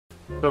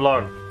So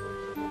log.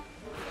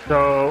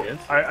 So Yes.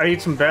 I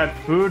ate some bad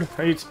food.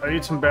 I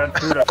ate some bad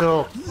food. I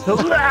feel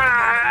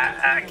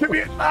give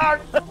me a log.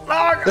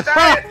 Log, I'm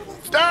dying.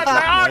 Log,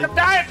 I'm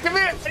dying. Come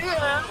here.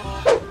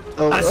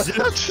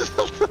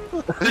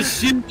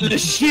 The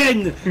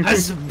shin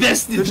has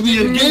bested me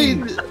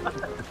again.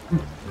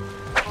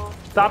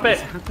 Stop it.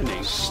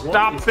 Happening?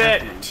 Stop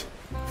it.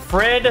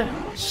 Fred,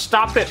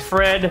 stop it,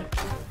 Fred.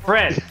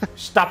 Fred,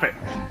 stop it.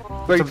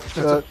 Wait,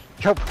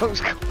 Cowpoke's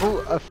got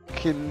a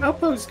fucking...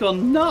 Alpo's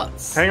gone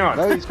nuts. Hang on.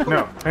 No, he's got-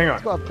 No, hang on.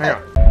 he's got a Hang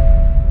pet.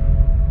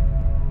 on.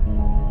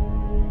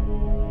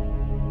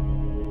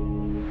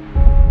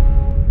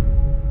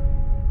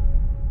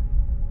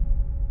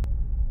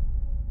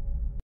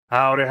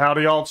 Howdy,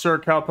 howdy, y'all. It's Sir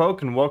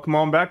Cowpoke, and welcome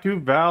on back to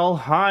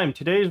Valheim.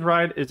 Today's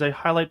ride is a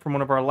highlight from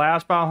one of our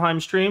last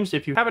Valheim streams.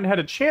 If you haven't had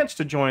a chance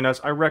to join us,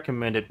 I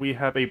recommend it. We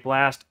have a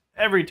blast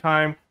every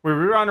time. We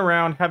run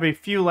around, have a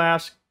few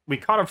laughs. We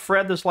caught a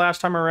Fred this last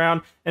time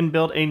around and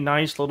built a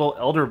nice little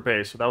elder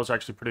base, so that was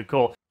actually pretty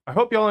cool. I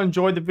hope y'all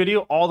enjoyed the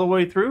video all the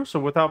way through, so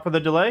without further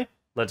delay,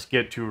 let's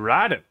get to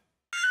riding.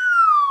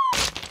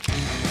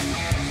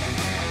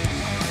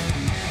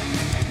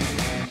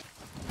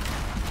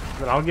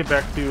 But I'll get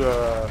back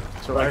to,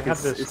 so Like I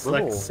have this it's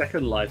little... like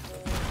Second Life.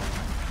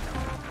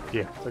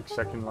 Yeah, it's like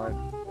Second Life.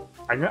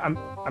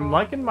 I'm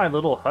liking my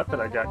little hut that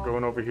I got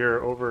going over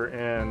here, over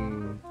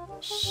in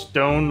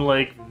Stone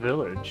Lake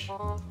Village.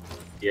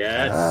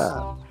 Yes.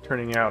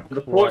 Turning out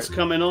The port's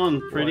coming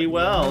on pretty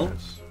well.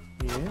 Nice.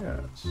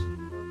 Yes.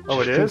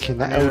 Oh, it is? Thinking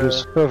that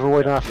elder's further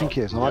away than I think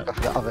it is. I might go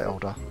for the other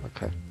elder.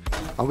 Okay.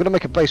 I'm going to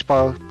make a base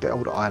by the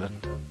elder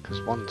island,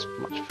 because one's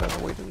much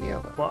further away than the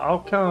other. Well, I'll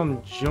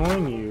come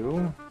join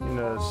you in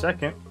a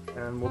second,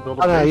 and we'll build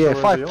a Oh no, base yeah, over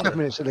the five elder.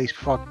 minutes at least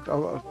before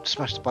I'll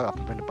smash the boat up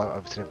and bring the boat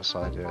over to the other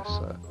side, yeah,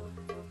 so...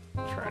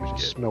 Trying to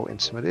Just get, smelt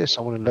into some of this,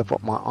 I want to level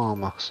up my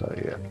armour, so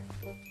yeah.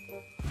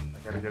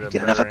 I gotta get a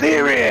Get better another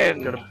beer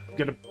angle. in!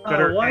 Get a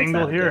better why is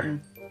angle that here.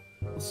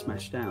 getting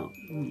smashed out.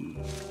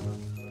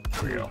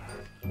 Here we go.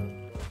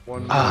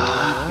 One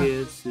Ah. more.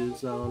 This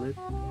is all it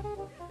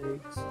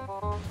takes.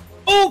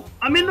 Oh,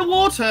 I'm in the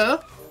water.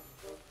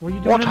 What are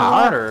you doing in the Water?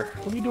 water?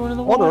 What are you doing in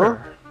the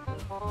Water?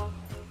 water?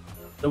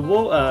 The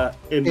water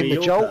in In the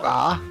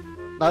Majorca?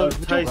 No, It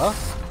Majorca?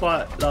 tastes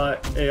quite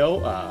like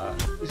Iota.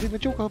 Is it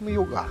Majorca or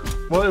Majorca?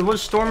 Well, it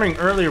was storming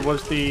earlier.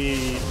 Was the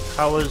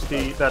how was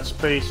that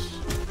space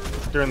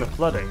during the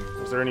flooding?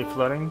 Was there any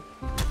flooding?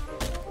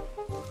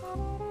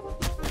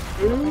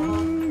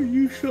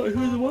 You shot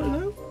who the what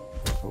now?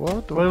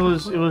 What? Well,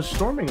 it was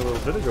storming a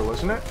little bit ago,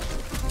 wasn't it?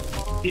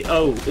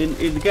 Oh,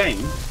 in the game?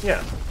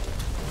 Yeah.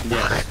 Yeah.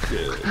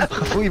 I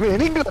thought you meant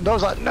in England. I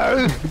was like,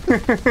 no,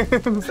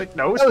 It's like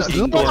no, it's that was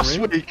not last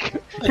storming. week.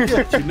 You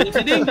meant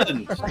in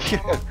England.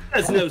 Yeah.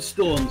 There's no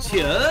storms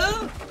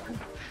here.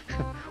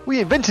 We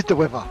invented the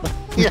weather.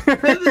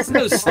 There's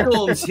no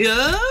storms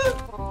here.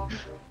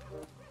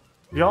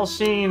 Y'all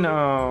seen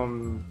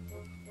oh,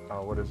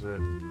 what is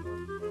it?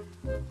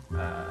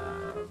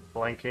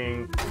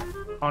 Blanking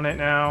on it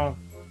now.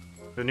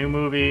 The new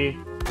movie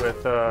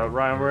with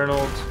Ryan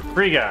Reynolds,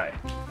 Free Guy.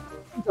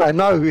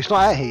 No, it's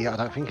not out here yet, I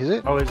don't think, is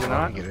it? Oh, is it I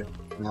not? don't think it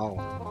is. No.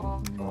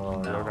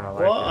 Oh, you're gonna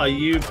like What it. are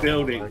you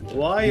building?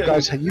 Why You are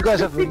guys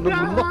have a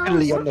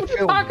monopoly on the What are you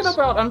films. talking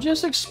about? I'm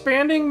just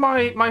expanding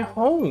my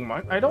home.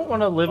 I don't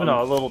want to live in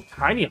a little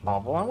tiny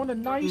hovel. I want a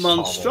nice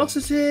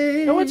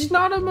monstrosity? Hovel. No, it's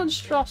not a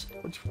monstrosity.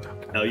 What you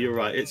talking about? No, you're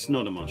right. It's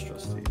not a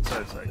monstrosity.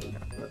 It's like,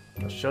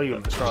 I'll show you a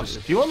monstrosity.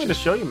 If you want me to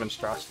show you a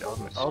monstrosity,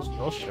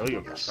 I'll show you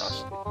a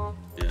monstrosity.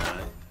 Yeah.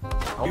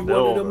 I'll You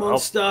build. wanted a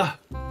monster?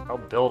 I'll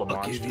build a I'll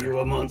monster. give you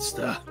a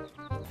monster.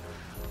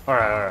 All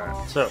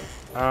right. So,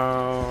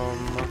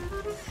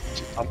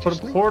 I'll put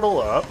a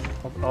portal up.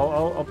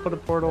 I'll put a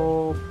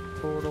portal.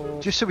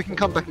 Just so we can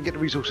come back and get the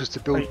resources to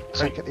build Hey,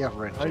 something at the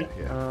other end. Right,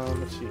 Yeah.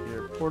 let's see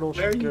here. Portal.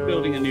 Where are should you go-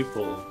 building a new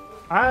pool?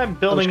 I'm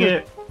building gonna-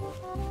 it.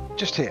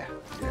 Just here.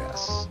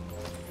 Yes.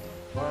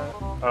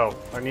 Oh,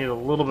 I need a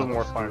little bit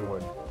more fine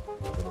wood.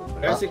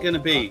 Where's it going to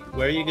be?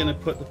 Where are you going to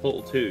put the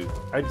portal to?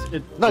 No,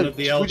 One of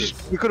the elders.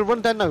 we're gonna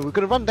run down. No, we're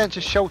gonna run down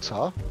to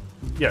shelter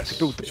yes, to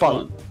build the Which boat.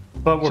 one?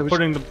 but we're so it's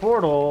putting the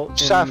portal in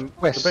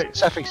Southwest, the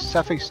base.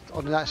 southeast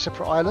on that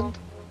separate island.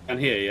 And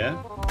here,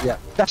 yeah? Yeah,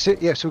 that's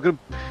it. Yeah, so we're gonna.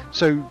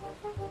 So,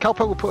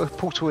 Calpo will put a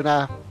portal in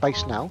our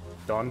base now.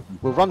 Done.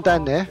 We'll run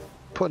down there,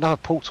 put another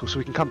portal, so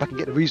we can come back and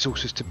get the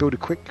resources to build a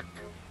quick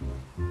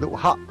little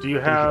hut. Do you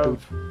that we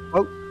can have?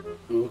 build.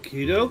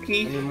 Okie I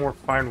dokie. need more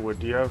fine wood.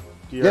 Do you have?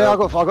 Yeah, I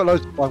got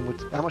loads of pine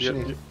wood. How much Yeah, do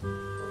you need?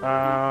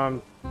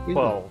 12.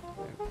 12.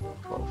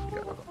 Yeah,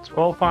 I got 12.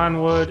 12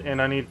 fine wood,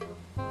 and I need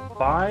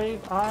 5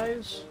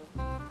 eyes.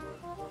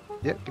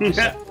 Yeah, give me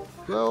some.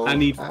 12. I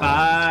need Ah,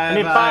 five. I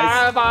need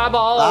eyes. 5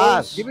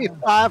 eyeballs. give me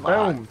 5.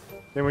 Boom.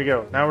 There we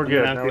go. Now we're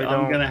good. Now we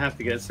I'm don't. gonna have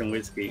to get some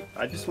whiskey.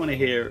 I just want to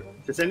hear.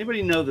 Does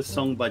anybody know the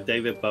song by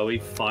David Bowie,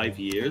 5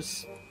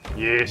 Years?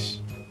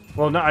 Yes.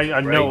 Well, no, I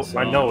Great know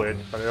song. I know it,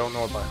 but I don't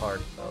know it by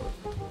heart. So.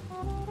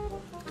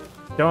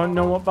 Don't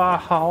know about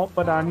how,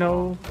 but I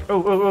know.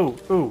 Oh.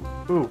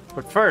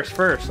 But first,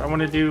 I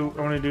want to do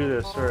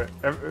this. All right.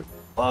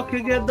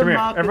 Fucking get the Come here,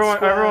 market everyone.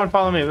 square. Everyone,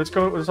 follow me. Let's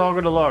go. Let's all go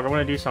to log. I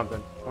want to do something.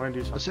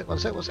 What's it?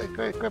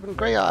 Grabbing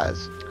grey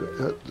eyes.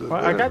 Well,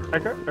 I got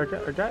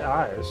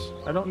eyes.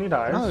 I don't need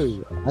eyes.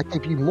 No, I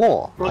gave you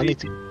more. Well, I need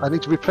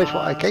to replace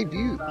what I gave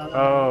you.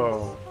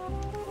 Oh.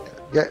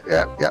 Yeah.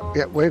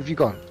 Where have you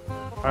gone?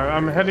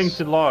 I'm heading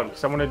to log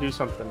because I want to do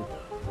something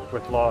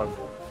with log.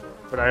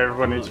 But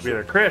everyone needs to be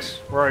there. Chris,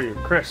 where are you?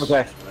 Chris.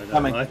 Okay,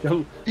 coming. I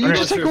don't. You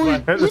just took all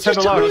his, Let's head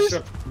to log.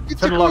 you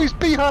took all his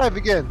beehive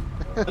again.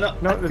 No,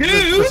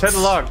 let's head to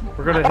log.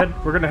 We're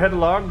gonna head to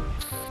log.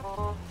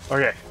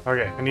 Okay.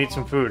 I need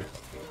some food.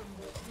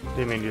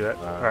 Didn't mean to do that.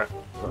 Alright.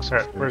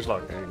 Where's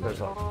log?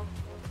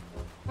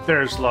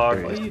 There's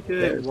log. What are you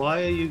doing?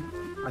 Why are you?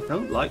 I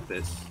don't like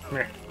this. Come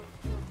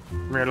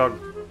here, log.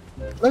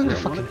 Load of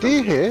fucking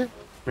deer here.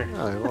 Come here.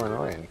 No, why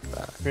not?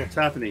 What's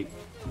happening?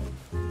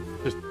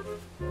 Just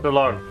the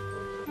log.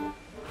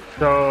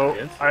 So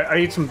Yes? I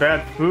eat some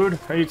bad food.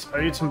 I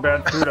eat some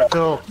bad food. I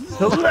feel.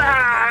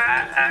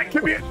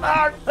 Come here,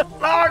 log.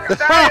 I'm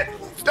dying.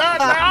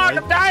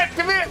 I'm dying.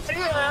 Come here.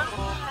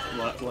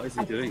 What is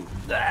he doing?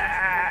 What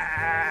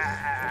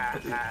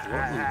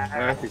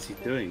on earth is he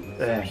doing?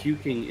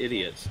 Puking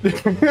idiot.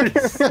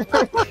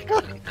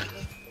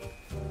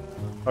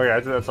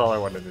 Okay, that's all I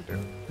wanted to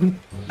do.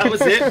 That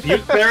was it.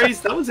 Buke berries.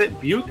 That was it.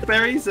 Buke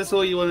berries. That's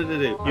all you wanted to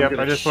do. Yep,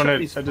 I just wanted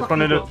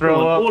to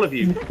throw up. All of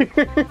you.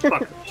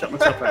 Fuck. Shut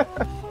myself out.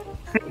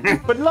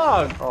 But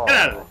log. Get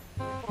out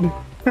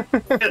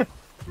of there.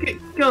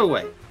 Go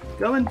away.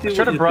 Go and do what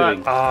Should have you're brought.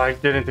 doing. Oh, I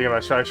didn't think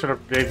about it. I should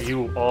have gave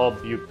you all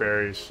butte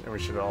berries, and we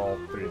should have all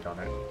three done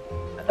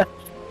it.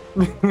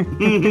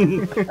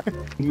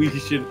 We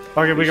should.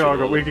 Okay, we can all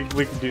go. We can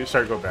do.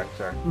 Sorry, go back.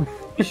 Sorry.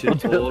 We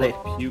should all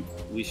have puke.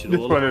 We should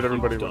Just all wanted have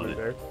everybody puked on wanted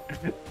it.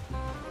 there.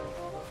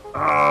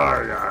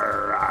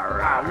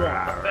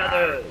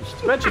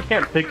 I bet you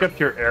can't pick up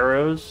your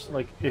arrows,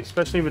 like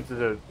especially with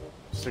the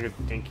it's like a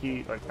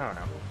dinky. Like I don't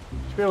know. You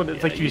should be able to.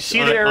 It's like you see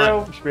the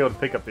arrow, you should be able to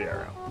pick up the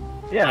arrow.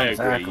 Yeah, I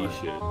exactly. agree.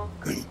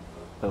 You should.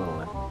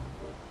 Totally.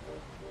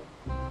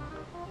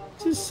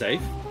 This is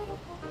safe.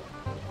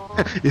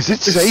 Is it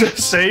safe?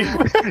 Safe?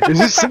 Is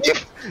it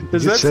safe?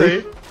 Is that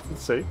safe?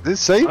 It's safe. Is it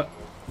safe?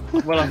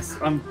 Well,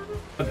 I'm.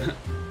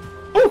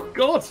 Oh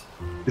God!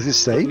 Is it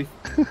safe?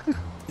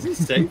 Is it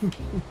safe?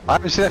 I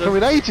haven't seen that film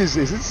in ages.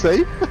 Is it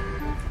safe?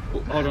 Oh,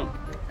 hold on.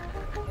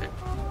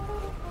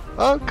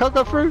 Oh, can't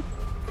go through.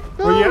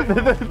 No. Well, yeah,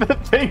 the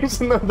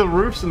things and the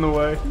roof's in the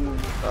way.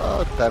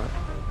 Oh, damn it.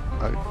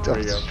 Oh, There I'll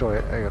you go. destroy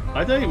it. Hang on.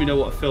 I don't even know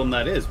what film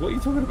that is. What are you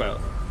talking about?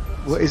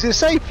 What, is it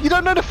safe? You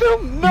don't know the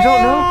film? No! You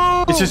don't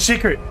know? It's a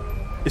secret.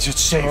 It's a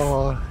safe.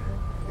 Oh,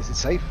 is it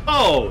safe?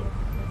 Oh!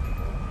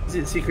 Is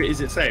it secret?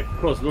 Is it safe? Of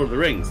course, Lord of the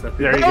Rings. That's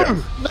There you No! go.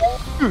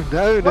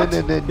 No! What?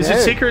 No! Is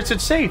it secret? Is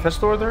it safe?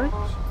 That's Lord of the Rings.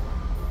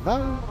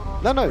 No.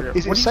 Okay,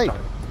 Is what it are you safe?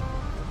 talking-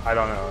 I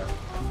don't know.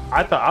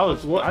 I thought I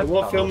was.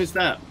 What film is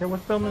that? Yeah, what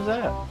film is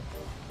that?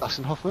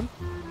 Dustin Hoffman?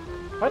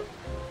 What?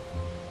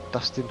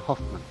 Dustin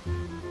Hoffman.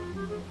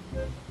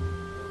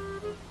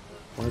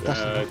 One of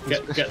Dustin Hoffman's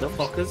best Get the films.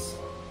 Fockers.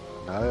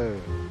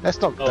 No, that's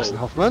not Oh. Dustin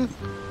Hoffman.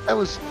 That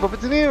was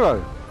Robert De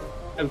Niro.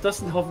 Oh,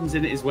 Dustin Hoffman's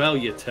in it as well,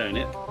 you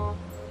turnip.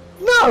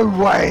 No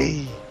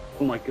way!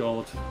 Oh my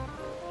God.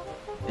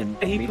 And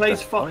He Meet plays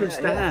the- Focker's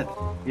oh, yeah, dad.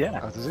 Yeah.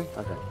 Oh, does he?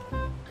 Okay.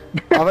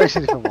 I've only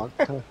seen the film once.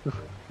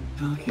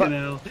 Fucking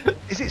hell.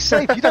 Is it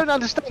safe? You don't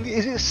understand.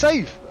 Is it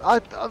safe?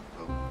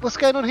 What's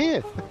going on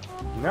here?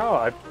 No,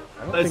 I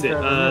don't That's think it. I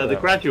remember The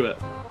that. Graduate.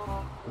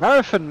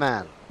 Marathon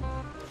Man.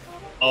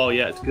 Oh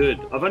yeah, it's good.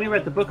 I've only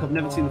read the book. I've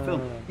never seen the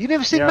film. You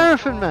never seen Yeah.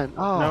 Marathon Man?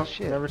 Oh No,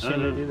 shit! never seen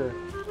No. it either.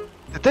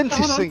 The dentist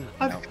Hold on. thing.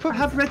 I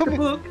have read put the me-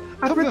 book.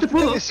 I've put me read off the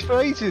book. dentist for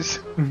ages.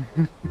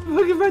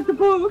 I've read the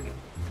book.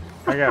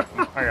 I got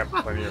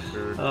plenty of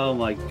food. Oh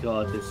my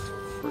God, this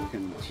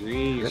freaking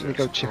Jesus Let me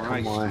go check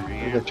Christ, on my. Let me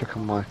man. go check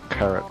on my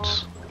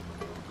carrots.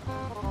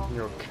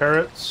 Your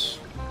carrots,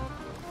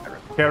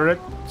 carretos,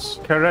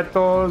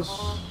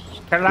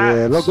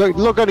 Yeah, carrots.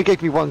 Log only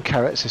gave me one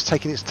carrot, so it's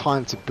taking its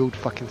time to build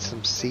fucking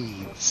some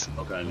seeds.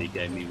 Log only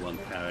gave me one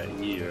carrot.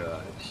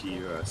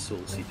 You're a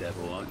saucy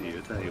devil, aren't you?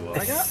 I tell you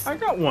what. I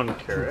got one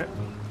carrot.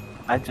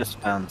 I just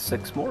found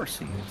 6 more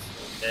seeds.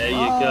 There you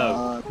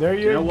go. There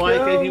Do you know why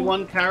go. I gave you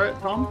one carrot,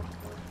 Tom?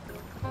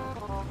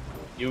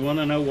 You want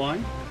to know why?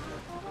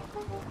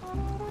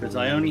 Because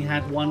I only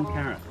had one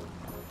carrot.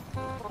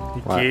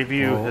 He Right, gave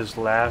you well. his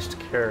last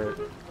carrot.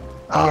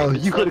 Oh,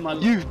 it's you've like got my-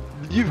 you've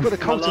got a my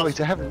last-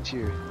 cultivator, haven't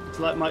you? It's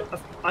like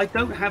I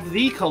don't have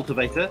the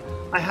cultivator.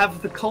 I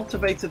have the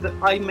cultivator that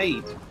I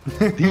made.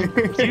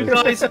 You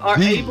guys are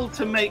The- able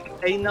to make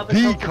another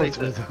The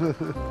cultivator.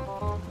 cultivator.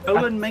 Go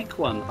and make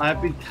one. I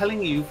have been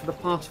telling you for the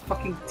past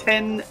fucking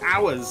 10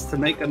 hours to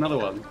make another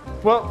one.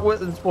 Well,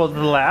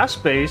 the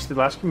last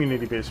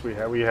community base we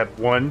had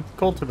one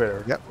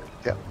cultivator. Yep.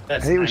 Yes,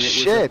 And it was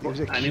shared. It was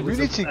a and it was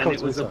community and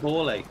it was a cultivator.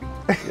 ball ache.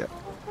 Yeah.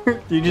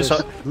 You just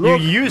you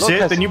use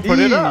it, then you put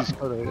it up.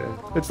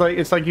 It's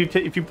like you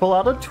if you pull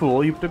out a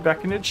tool, you put it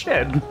back in its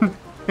shed.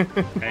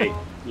 Hey,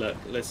 look,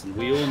 listen.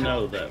 We all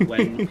know that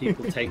when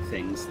people take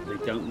things, they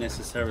don't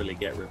necessarily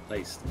get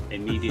replaced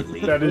immediately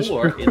That is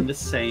or true. in the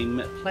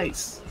same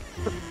place.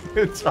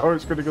 It's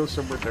always going to go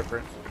somewhere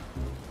different.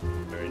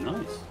 Very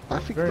nice. I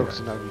think Very Dog's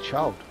an only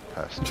child,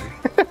 personally.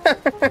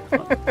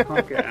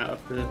 Can't get out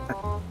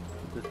of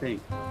the thing.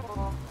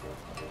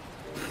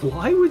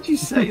 Why would you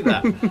say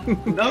that?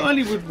 Not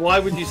only why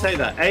would you say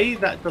that? A,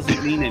 that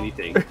doesn't mean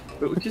anything.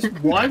 But just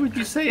why would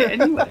you say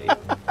it anyway?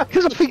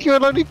 Because I think you're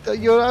an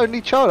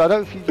only child. I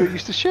don't think you're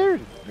used to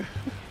sharing.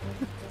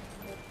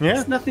 Yeah.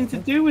 It's nothing to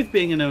do with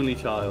being an only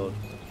child.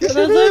 It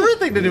has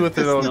everything to do with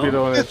it. It's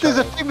not. There's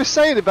a famous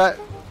saying about,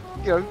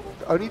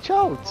 only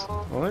childs.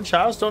 Well, then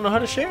childs don't know how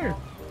to share.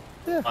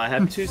 I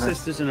have 2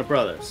 sisters and a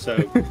brother, so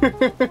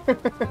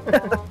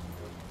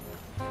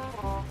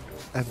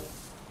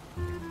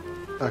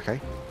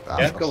Okay.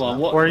 yeah, go on.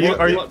 What, Or are you- what-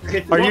 are you- what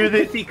pith- are what you the-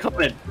 pithy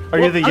comment? Are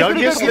you the What-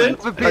 youngest then?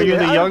 Are you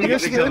the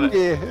youngest?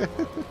 Yeah.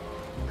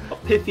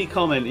 What pithy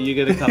comment are you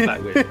going to come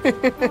back with?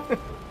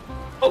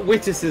 What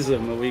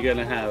witticism are we going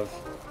to have?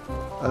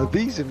 Are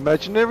these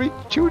imaginary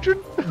children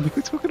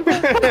we're talking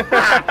about?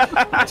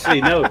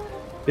 Actually, no.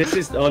 This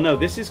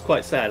is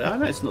quite sad. I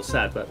know it's not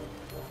sad, but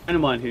a friend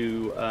of mine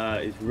who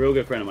is a real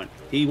good friend of mine,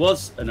 he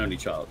was an only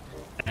child,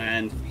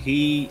 and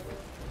I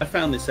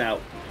found this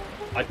out.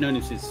 I've known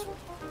him since.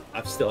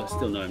 I still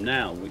know him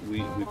now.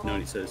 We've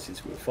known each other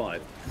since we were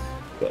 5.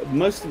 But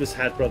most of us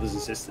had brothers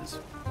and sisters.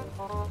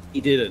 He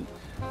didn't.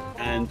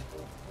 And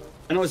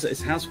I was at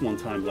his house one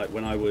time, like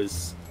when I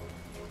was,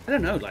 I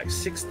don't know, like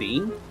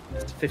 16,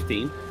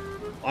 15.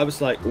 I was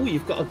like, "Oh,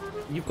 you've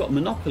got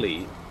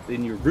Monopoly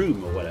in your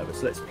room or whatever,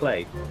 so let's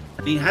play."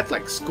 And he had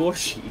like score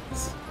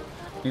sheets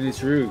in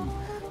his room,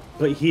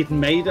 but he had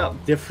made up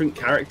different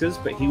characters,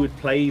 but he would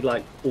play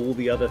like all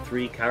the other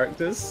 3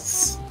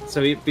 characters. So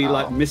it'd be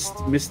like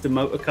Mr.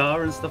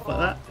 Motorcar and stuff like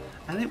that.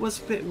 And it was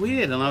a bit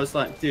weird, and I was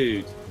like,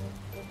 dude,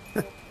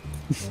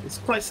 it's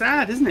quite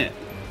sad, isn't it?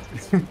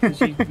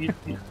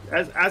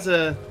 As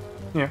a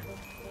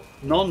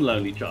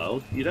non-lonely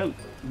child, you don't,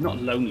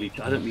 not lonely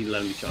child, I don't mean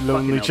lonely child.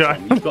 Lonely Fucking hell,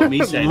 child. Tom, you've got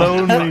me saying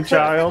Lonely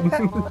child.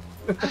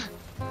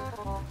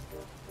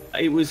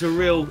 It was a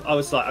real, I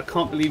was like, I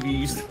can't believe you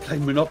used to play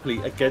Monopoly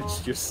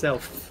against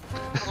yourself.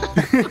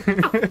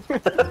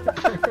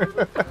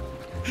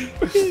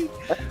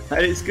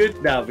 And it's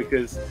good now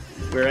because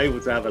we're able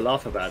to have a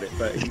laugh about it,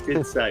 but he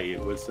did say it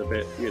was a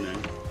bit,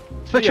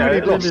 Especially Yeah, when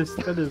you that lost.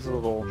 is a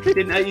little. you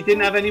didn't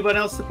have anyone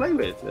else to play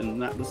with,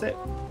 and that was it.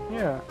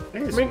 Yeah.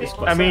 It's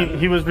quite sad.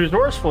 He was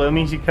resourceful. It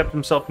means he kept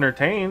himself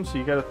entertained, so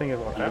you got to think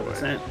about it that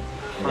way.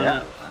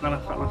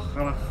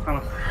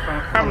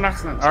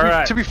 100%. All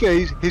right. To be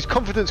fair, his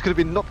confidence could have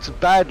been knocked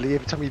badly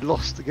every time he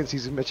lost against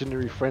his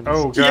imaginary friends.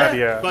 Oh god,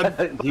 yeah. But,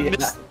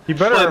 He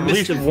better By have at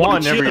least Mr.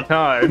 one Voiture. every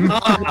time.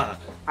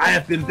 I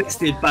have been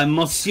visited by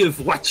Monsieur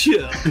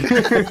Voiture.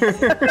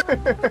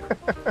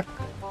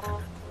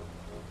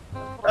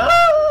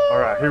 All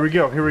right, here we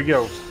go.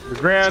 The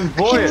grand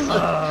voyage.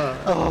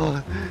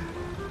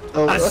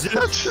 Oh.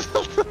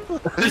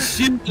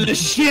 Monsieur Le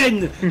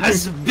Chien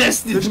has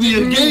bested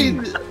me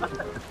again.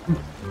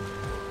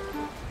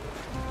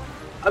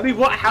 I mean,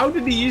 what? How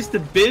did he use to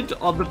bid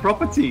on the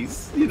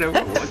properties?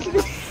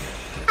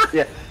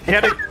 Yeah. He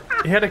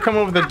had to come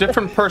up with a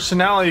different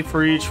personality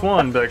for each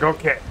one. Be like,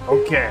 okay.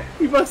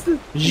 He must have.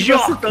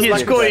 Jacques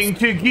is going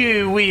to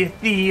go with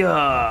the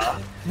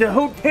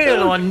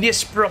hotel on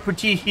this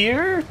property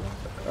here.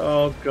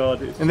 Oh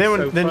god! It's And then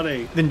so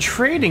funny. then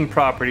trading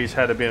properties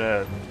had to be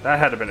a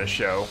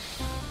show.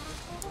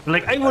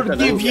 Like, I will don't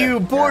know, give you yeah.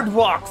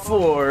 boardwalk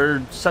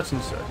for such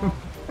and such.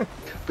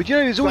 But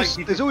there's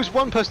always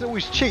one person that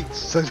always cheats.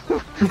 So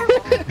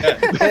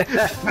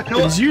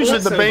It's usually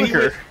the Also,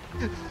 banker.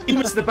 He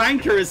was the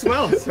banker as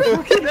well. So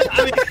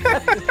I mean,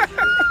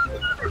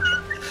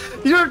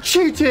 You're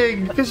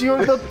cheating because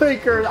you're the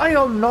baker. I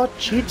am not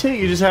cheating.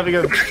 You're just having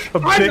a I'm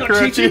bicker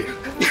not at you, cheating.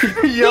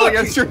 yelling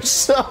at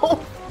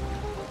yourself.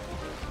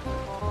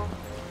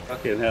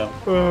 fucking hell.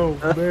 Oh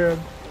man!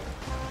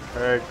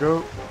 All right, go.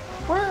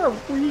 Where are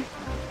we?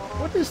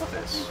 What is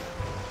this?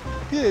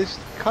 yeah, it's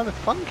kind of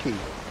funky.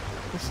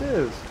 This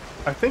is.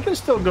 I think it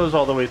still goes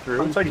all the way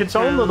through. It's like its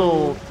own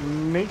little I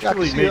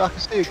naturally can made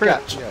see a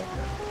gap. trench. Yeah.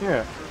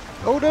 Yeah.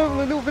 Oh no, a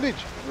little village.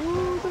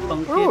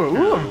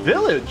 Ooh, a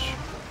village.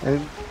 And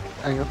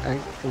hang on.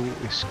 Oh,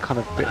 it's kind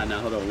of a bit. No,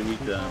 hold on. We need.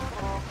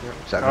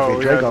 Is that Oh, gonna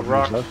be a yeah, the Dragon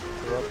rocks. village,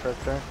 The rock right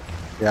there. though?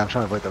 Yeah, I'm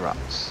trying to avoid the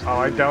rocks. Oh,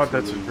 I doubt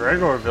that's a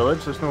Dragor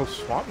village. There's no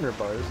swamp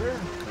nearby, is there?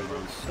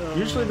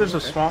 Usually there's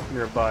a swamp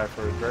nearby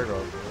for a Dragor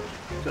village.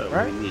 So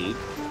right? we need.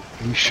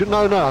 You should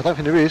know. No, I don't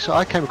think there is.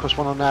 I came across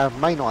one on our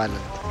main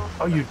island.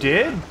 Oh, you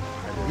did?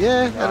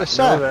 Yeah, not and know a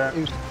sat. that.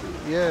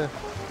 Yeah.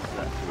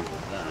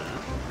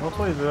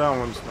 Hopefully that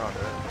one's not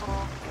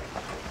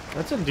it.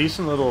 That's a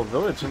decent little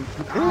village. And,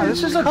 Yeah,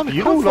 this is a kinda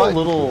beautiful cool, like-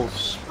 little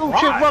Oh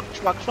shit! spot.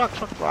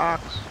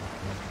 Rocks.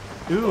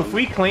 Ooh, if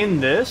we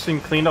cleaned this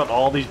and cleaned out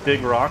all these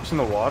big rocks in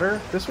the water,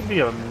 this would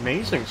be an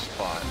amazing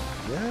spot.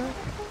 Yeah.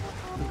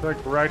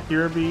 Like right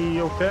here be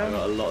I okay?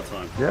 got a lot of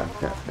time. Yeah.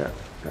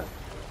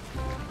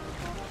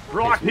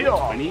 Rock Okay, so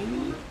hill!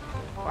 20.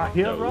 Right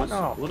here, Those. right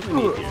now. What do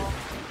we need here?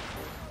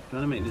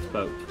 Trying to make this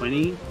boat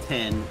 20,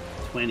 10,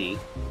 20,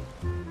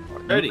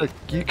 30.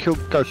 You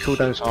go kill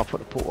those and I'll put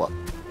the port up.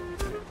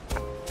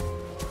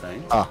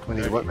 Okay. Ah, we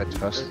need 30, workbench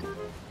first.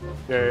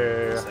 30.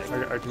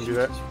 Yeah. I can do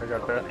that. I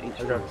got that.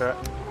 I got that.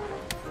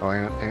 Oh,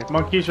 hang on.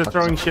 Monkeys are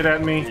throwing shit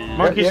at me. Yeah.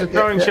 Monkeys are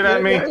throwing shit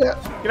at me.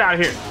 Yeah. Get out of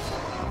here.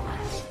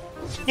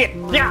 Yeah,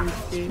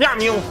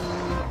 mule.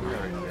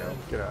 There we go.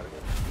 Get out of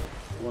here.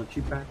 I want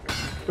you back.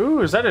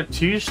 Ooh, is that a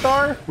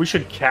 2-star? We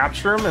should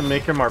capture him and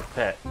make him our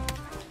pet.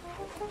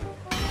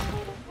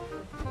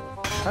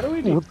 How do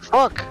we do? What the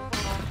fuck?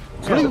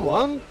 Blue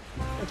one?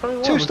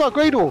 2-star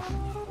greydwarf.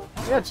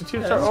 Yeah, it's a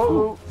 2-star. that's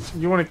Oh,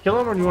 you want to kill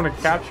him or do you want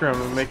to capture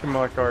him and make him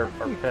like our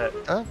pet?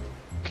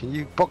 Can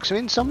you box him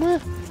in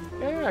somewhere?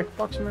 Yeah, I can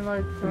box him in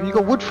like. You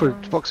got wood for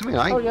it to box him in,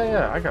 Oh ain't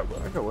yeah. I got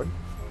wood.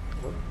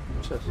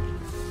 What's this?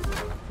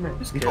 Come here.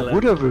 Just you? kill Got him.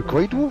 wood over a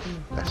greydwarf?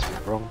 That's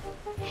wrong.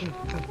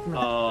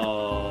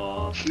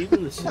 Oh,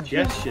 even the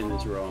suggestion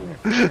is wrong.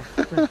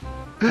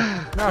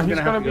 No, he's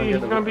gonna be.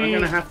 I'm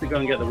gonna have to go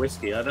and get the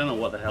whiskey. I don't know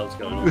what the hell's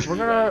going on.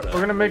 We're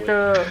gonna make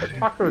a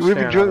taco We've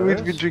stand. out of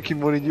been this. drinking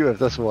more than you have,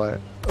 that's why.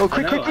 Oh,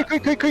 quick!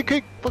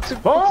 Box him!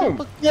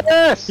 Boom!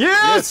 Yes!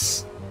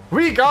 Yes!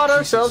 We got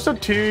ourselves a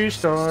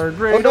 2-star Oh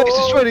great. no,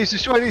 he's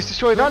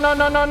destroyed! No!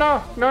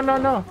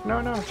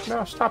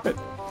 Stop it!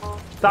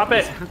 Stop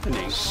it!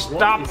 Happening?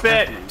 Stop What is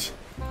it! happening?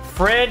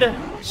 Fred!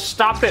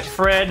 Stop it,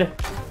 Fred!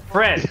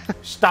 Fred!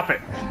 Stop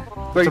it!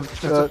 Wait,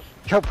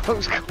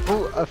 Cowboy's got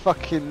a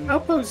fucking...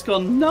 Alpo's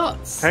gone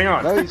nuts. Hang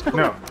on. No, he's got-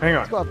 No, hang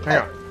on. He's got a Hang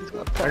pet. on. He's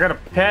got a pet. I got a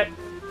pet.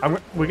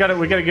 We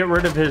gotta get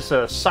rid of his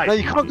sight. No,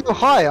 you can't go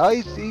higher.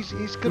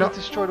 He's gonna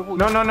destroy the wall.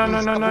 No.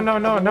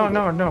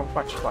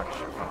 Watch.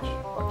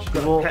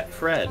 Got Well, a pet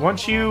Fred.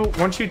 Once you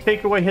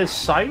take away his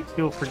sight,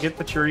 he'll forget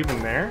that you're even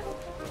there.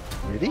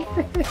 Really?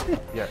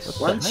 Yes.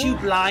 Once you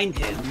blind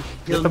him,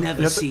 he'll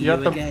never see you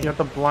again. You have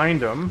to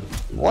blind him.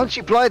 Once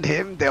you blind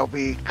him, they'll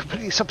be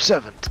completely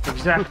subservient.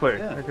 Exactly.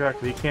 Yeah.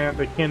 Exactly.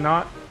 They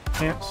can't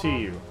see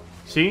you.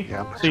 See?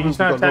 Yeah, I'm See, sure he's we've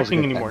not got laws attacking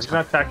against anymore. that. He's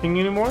not attacking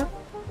anymore.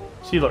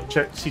 See, look,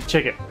 check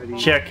it.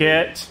 Check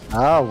it.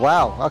 Oh,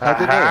 wow. Okay, I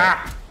didn't know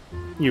that. Aha!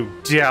 You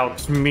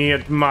doubt me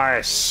at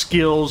my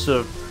skills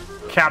of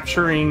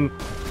capturing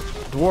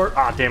dwarf.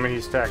 Ah, damn it,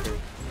 he's attacking.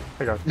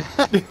 Hang on.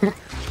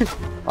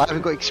 I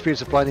haven't got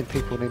experience of blinding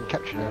people and then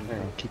capturing them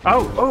and keeping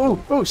them.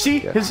 Oh, see?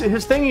 Yeah. His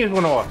thingy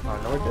went off. Oh,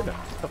 no, it didn't.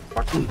 What the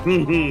fuck?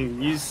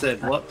 You said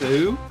what to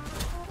who?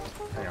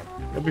 Hang on.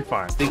 He'll be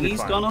fine.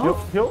 Thingy's gone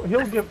off? He'll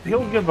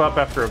give up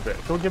after a bit.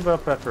 He'll give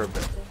up after a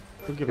bit.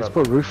 He'll give Let's up.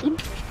 put a roof in.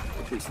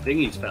 If his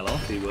thingies fell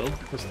off, he will.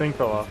 His thing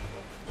fell off.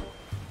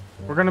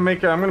 I'm gonna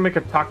make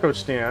a taco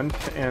stand,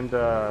 and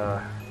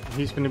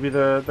he's gonna be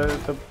the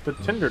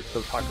tinder to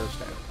the taco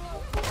stand.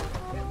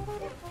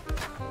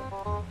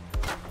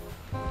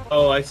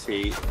 Oh, I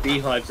see.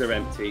 Beehives are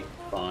empty.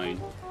 Fine.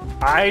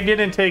 I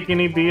didn't take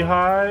any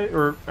beehive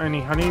or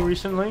any honey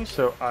recently,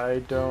 so I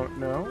don't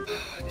know.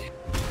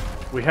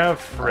 We have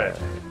Fred,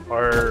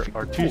 our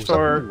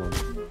 2-star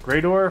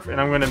greydwarf,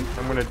 and I'm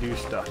gonna do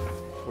stuff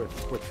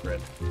with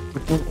Fred.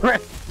 Poor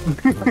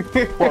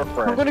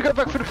Fred. I'm gonna go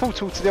back for the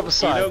portal to the other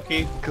side.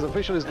 Okay. Because I'm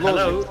pretty sure there's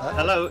laws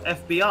Hello,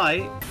 against that.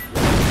 FBI.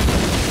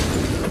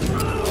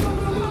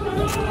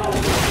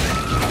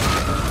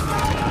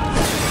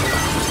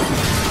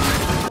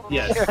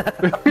 Yes.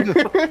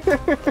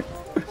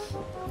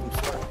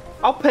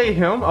 I'll pay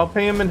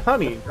him in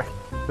honey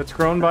that's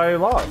grown by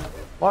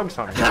logs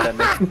honey.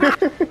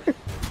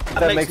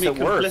 That makes me it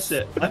worse.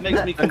 complicit. That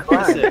makes me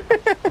complicit.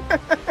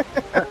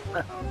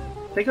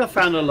 I think I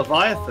found a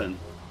Leviathan.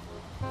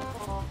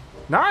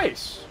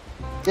 Nice.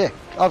 Yeah,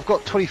 I've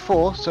got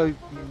 24, so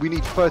we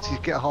need 30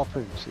 to get a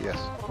harpoon, so yes.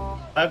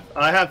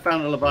 I have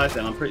found a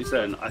Leviathan, I'm pretty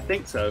certain. I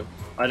think so.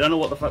 I don't know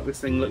what the fuck this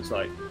thing looks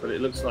like, but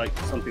it looks like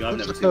something I've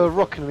Looks never like seen. a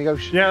rock in the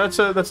ocean. Yeah, that's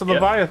a Yeah.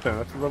 Leviathan.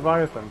 That's a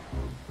Leviathan.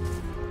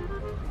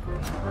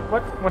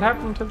 What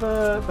happened to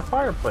the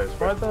fireplace?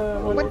 Why the?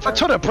 Wait for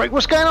toilet break,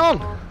 what's going on?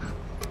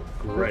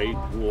 Great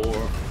War.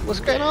 What's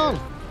going on?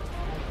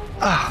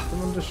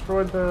 Someone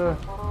destroyed the.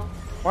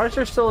 Why is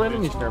there still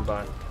enemies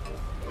nearby?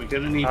 We're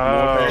gonna need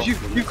Oh. more beds.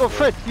 You got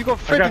Fred, you got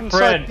I Fred got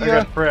Fred. inside the...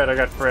 I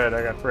got Fred. You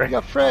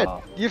got Fred.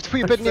 You have to put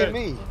your bed near Fred.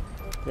 me.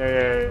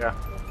 Yeah.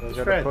 I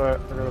Fred.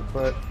 gotta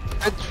put.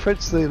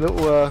 Fred's the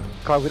little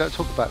guy we don't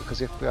talk about because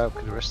the FBI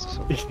could arrest us.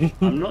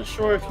 I'm not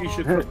sure if you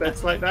should put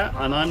beds like that,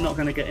 and I'm not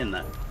gonna get in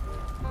there.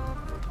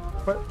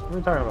 What are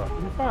we talking about?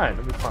 It'll be fine.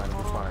 It'll be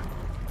fine.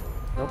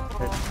 Nope.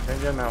 Can't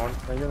get in that one.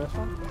 Can I get in this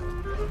one?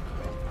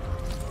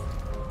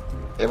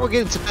 Everyone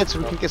get into bed so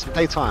we can get some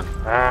daytime.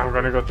 I'm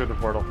gonna go through the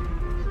portal.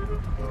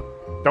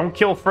 Don't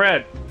kill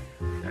Fred.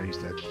 No, he's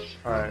dead.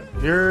 Alright,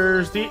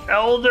 here's the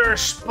Elder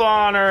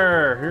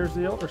Spawner! Here's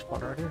the Elder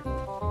Spawner right here.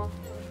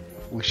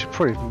 We should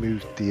probably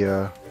move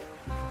the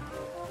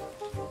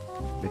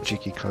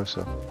jiggy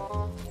closer.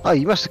 Oh,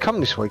 you must have come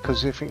this way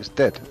because everything's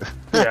dead.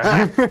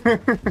 Yeah.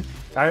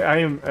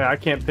 I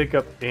can't pick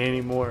up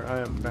any more.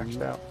 I am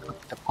maxed out.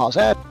 Pass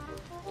that.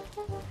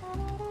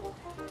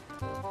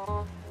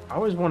 I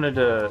always wanted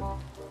to.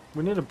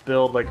 We need to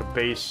build like a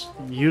base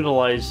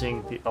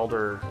utilizing the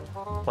Elder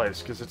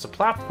place because it's a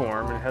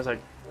platform and it has like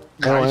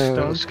nice stone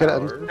towers.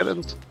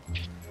 Skeletons.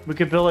 We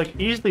could build like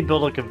easily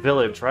build like a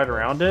village right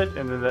around it,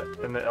 and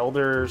then the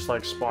Elder's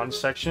like spawn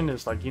section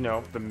is like, you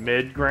know, the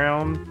mid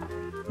ground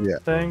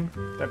thing.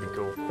 That'd be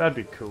cool. That'd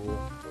be cool.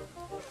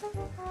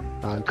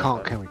 No, we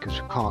can't, can we? Because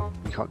we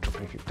can't drop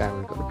anything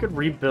down. We could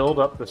rebuild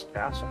up this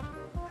castle.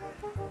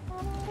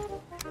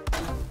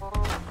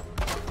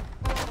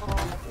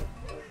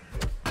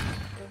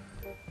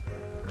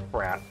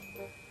 Crap.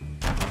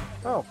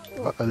 Oh.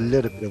 Got a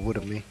little bit of wood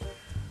on me.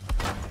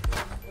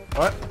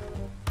 What?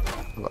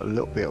 I've got a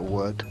little bit of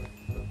wood.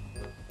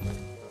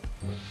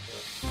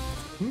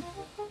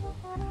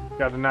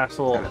 Got a nice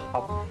little.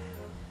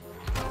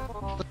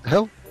 What the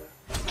hell?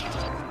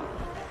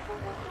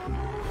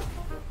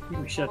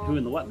 We should have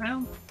doing the what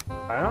now?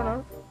 I don't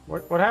know.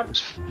 What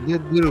happened?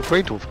 Little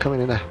greydwarf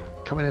coming in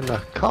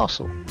the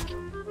castle.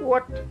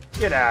 What?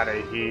 Get out of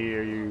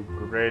here, you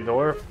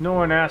greydwarf! No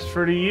one asked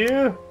for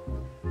you.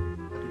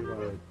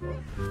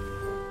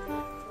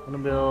 I'm gonna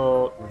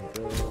build.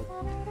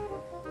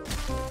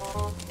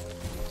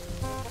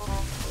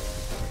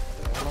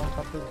 On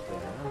top of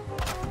there.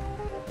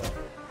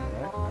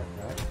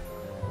 Right.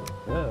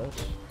 And this.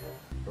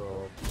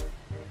 Build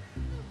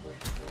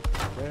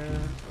there.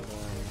 And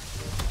then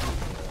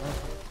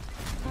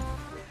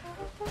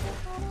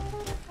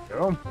there.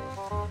 Go.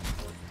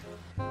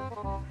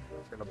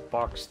 Gonna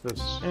box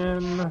this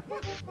in.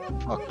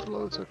 Fuck,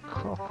 loads of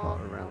crop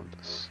art around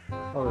us.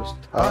 Oh, there's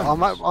I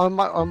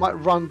might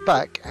run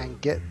back and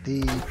get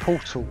the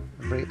portal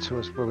and bring it to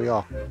us where we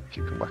are.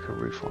 You can whack a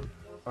roof on.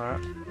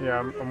 Alright, yeah,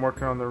 I'm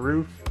working on the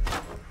roof.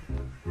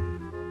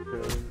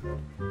 Good.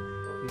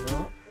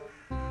 Yeah.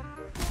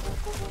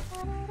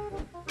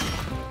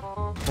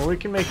 Well, we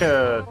can make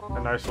a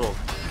nice little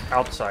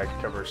outside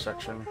cover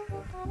section.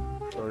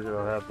 So we're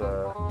gonna have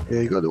the...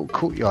 Yeah, you got a little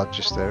courtyard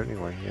just there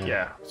anyway.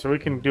 Yeah, so we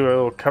can do a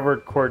little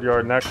covered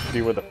courtyard, and that could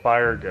be where the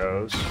fire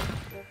goes.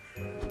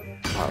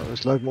 Alright,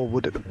 there's a load more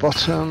wood at the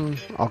bottom.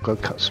 I'll go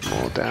cut some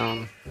more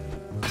down.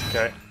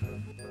 Okay.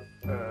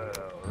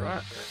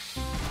 Alright.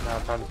 Now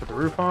time to put the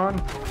roof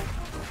on.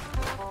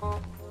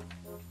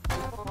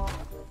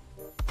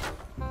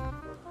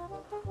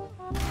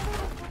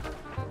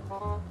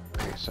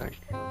 Okay, so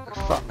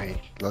fuck me,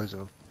 loads of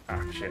them.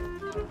 Ah, shit.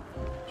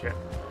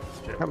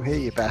 Come here,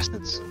 you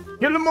bastards.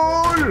 Kill them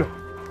all!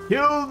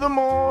 Kill them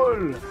all!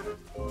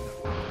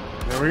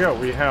 There we go.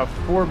 We have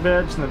 4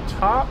 beds in the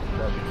top.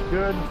 That'd be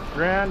good,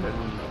 grand, and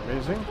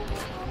amazing.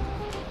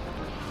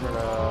 I'm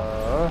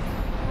gonna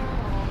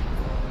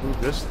move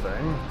this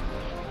thing.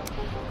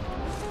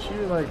 Put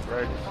you like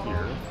right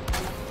here.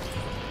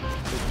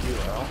 Take you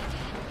out.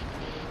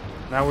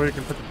 Now we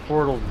can put the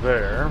portal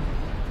there.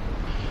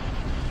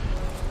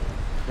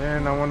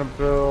 Then I want to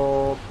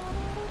build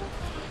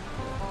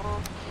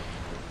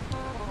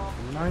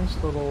a nice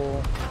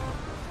little...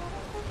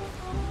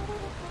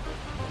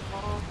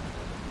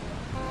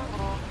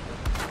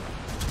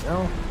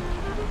 No.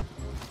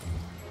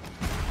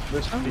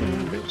 This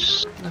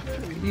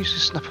It used to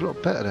snap a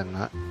lot better than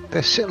that.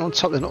 They're sitting on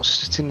top, they're not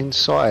sitting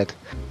inside.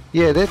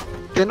 Yeah,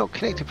 they're not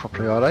connected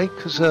properly, are they?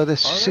 Because they're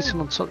sitting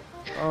on top.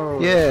 Oh,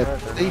 yeah, right,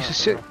 they used to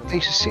sit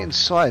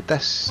inside. They're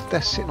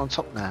sitting on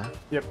top now.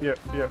 Yep.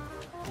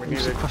 We need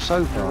to cross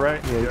over. You're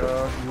right.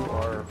 Yeah, you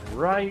are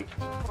right.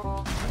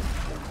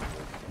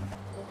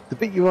 The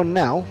bit you're on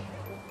now,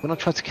 when I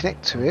try to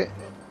connect to it,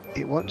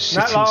 it won't sit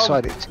Not long.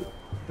 inside it.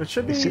 It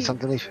should be. It sits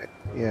underneath it.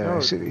 Yeah, No.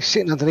 it's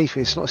sitting underneath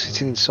it. It's not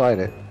sitting inside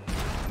it.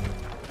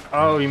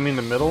 Oh, you mean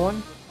the middle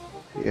one?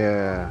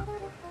 Yeah.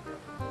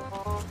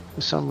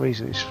 For some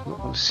reason, it's not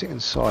going to sit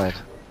inside.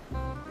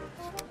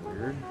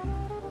 Weird.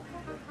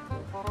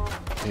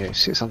 Yeah, it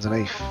sits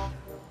underneath.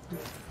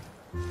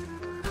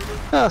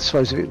 I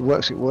suppose if it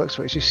works,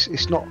 but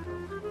it's not.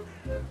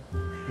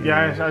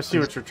 Yeah, I see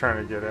what you're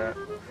trying to get at.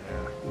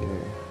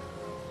 Yeah.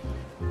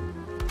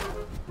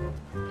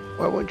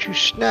 Why won't you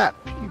snap,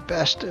 you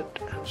bastard?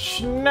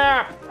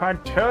 Snap! I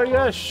tell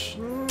you,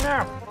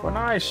 snap! When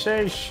I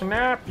say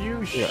snap,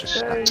 you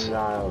say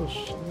I'll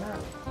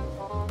snap.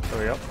 There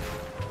we go.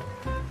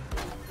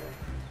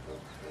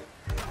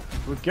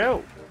 We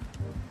go.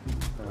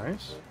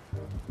 Nice.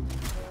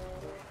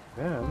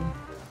 Then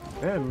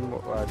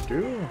what I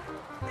do?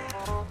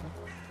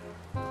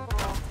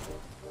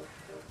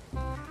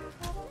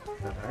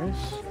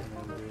 Nice. And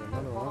then do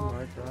another one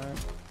like that.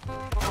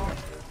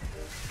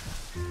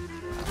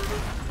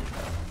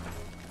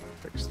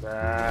 Fix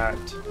that.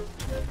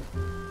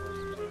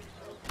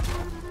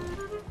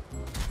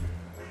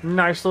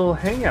 Nice little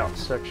hangout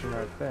section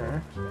right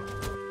there.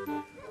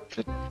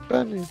 It's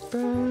burning.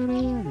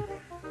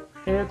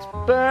 It's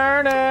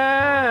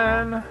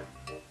burning!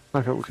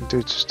 Look what we can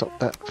do to stop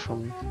that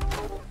from.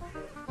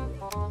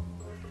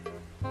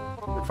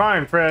 You're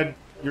fine, Fred.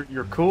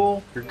 You're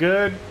cool. You're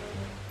good.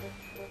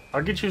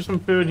 I'll get you some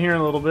food here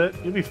in a little bit.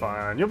 You'll be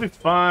fine. You'll be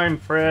fine,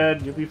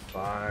 Fred. You'll be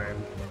fine.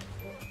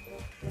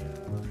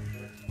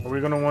 Are we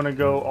gonna want to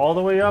go all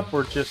the way up,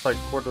 or just like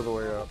quarter of the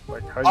way up?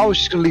 Like how? I was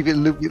just gonna leave it a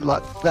little bit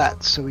like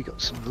that, so we got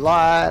some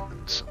light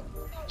and some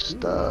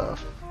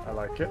stuff. I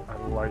like it.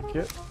 I like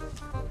it.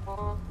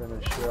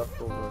 Finish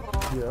up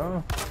over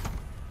here.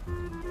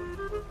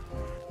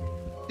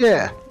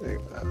 Yeah,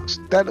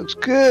 that looks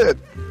good.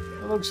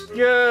 It looks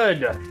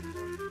good.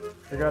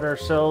 We got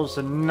ourselves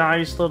a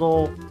nice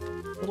little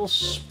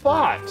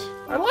spot.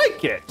 I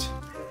like it.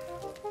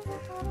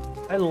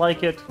 I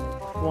like it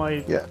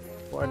quite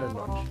as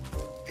much.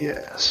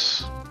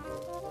 Yes.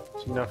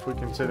 It's enough we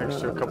can sit next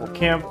to a couple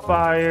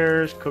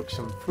campfires, cook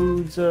some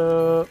foods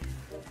up.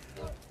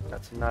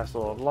 Got some nice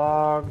little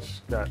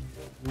logs. Got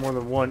more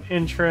than one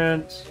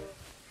entrance.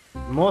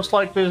 Most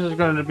likely this is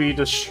going to be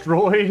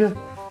destroyed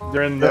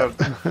during the,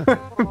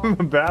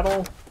 the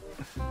battle.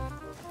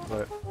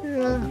 But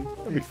Yeah,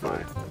 it'll be fine.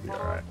 It'll be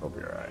alright. It'll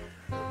be alright.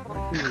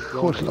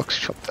 all the logs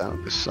chopped down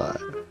on this side.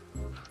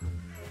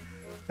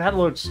 That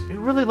looks, it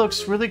really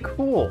looks really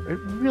cool. It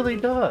really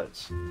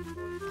does.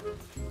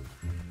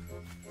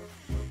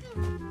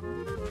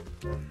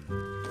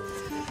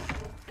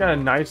 Got a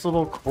nice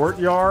little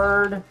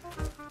courtyard.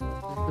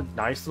 A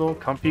nice little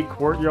comfy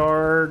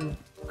courtyard.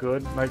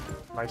 Good, like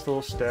nice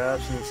little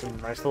steps and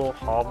some nice little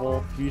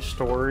hovel, few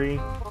story.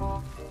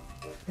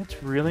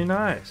 It's really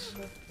nice.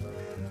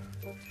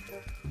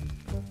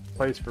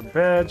 Place for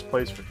beds,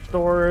 place for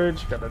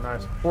storage. Got a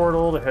nice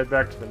portal to head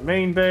back to the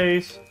main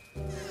base.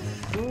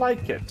 I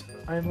like it.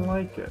 I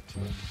like it.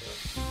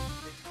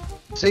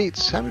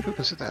 Seats. How many people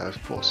can sit there? There's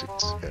 4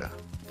 seats. Yeah.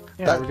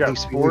 Yeah, That we got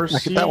needs to be 4 moved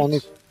back. seats. That one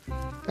is,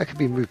 that could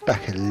be moved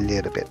back a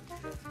little bit.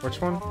 Which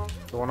one?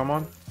 The one I'm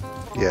on?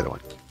 Yeah, the one.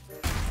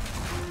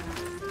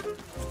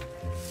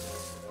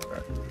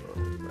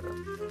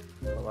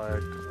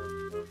 Like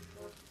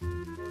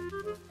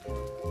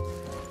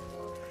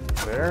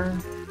there.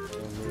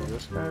 And move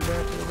this guy back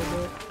a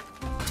little bit.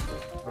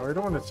 Oh, we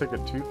don't want to take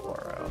it too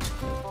far out.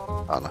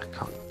 Oh no,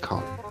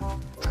 can't.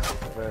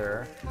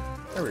 There.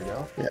 There we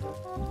go.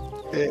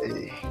 Yeah.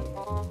 Hey.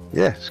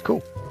 Yeah, it's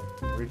cool.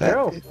 There we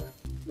go.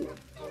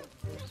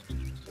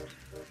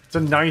 It's a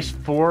nice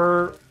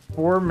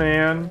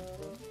four-man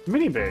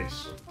mini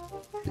base.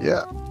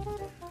 Yeah.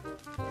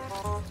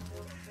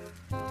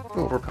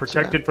 Oh, We're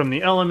protected from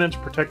the elements,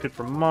 protected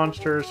from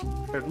monsters.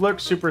 It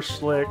looks super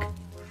slick.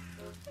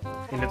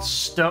 And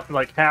it's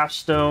like half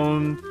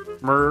stone,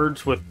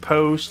 merged with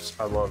posts.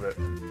 I love it.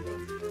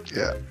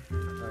 Yeah.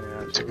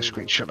 Oh, yeah, Take a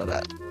screenshot of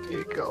that. There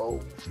you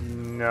go.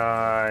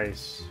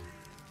 Nice.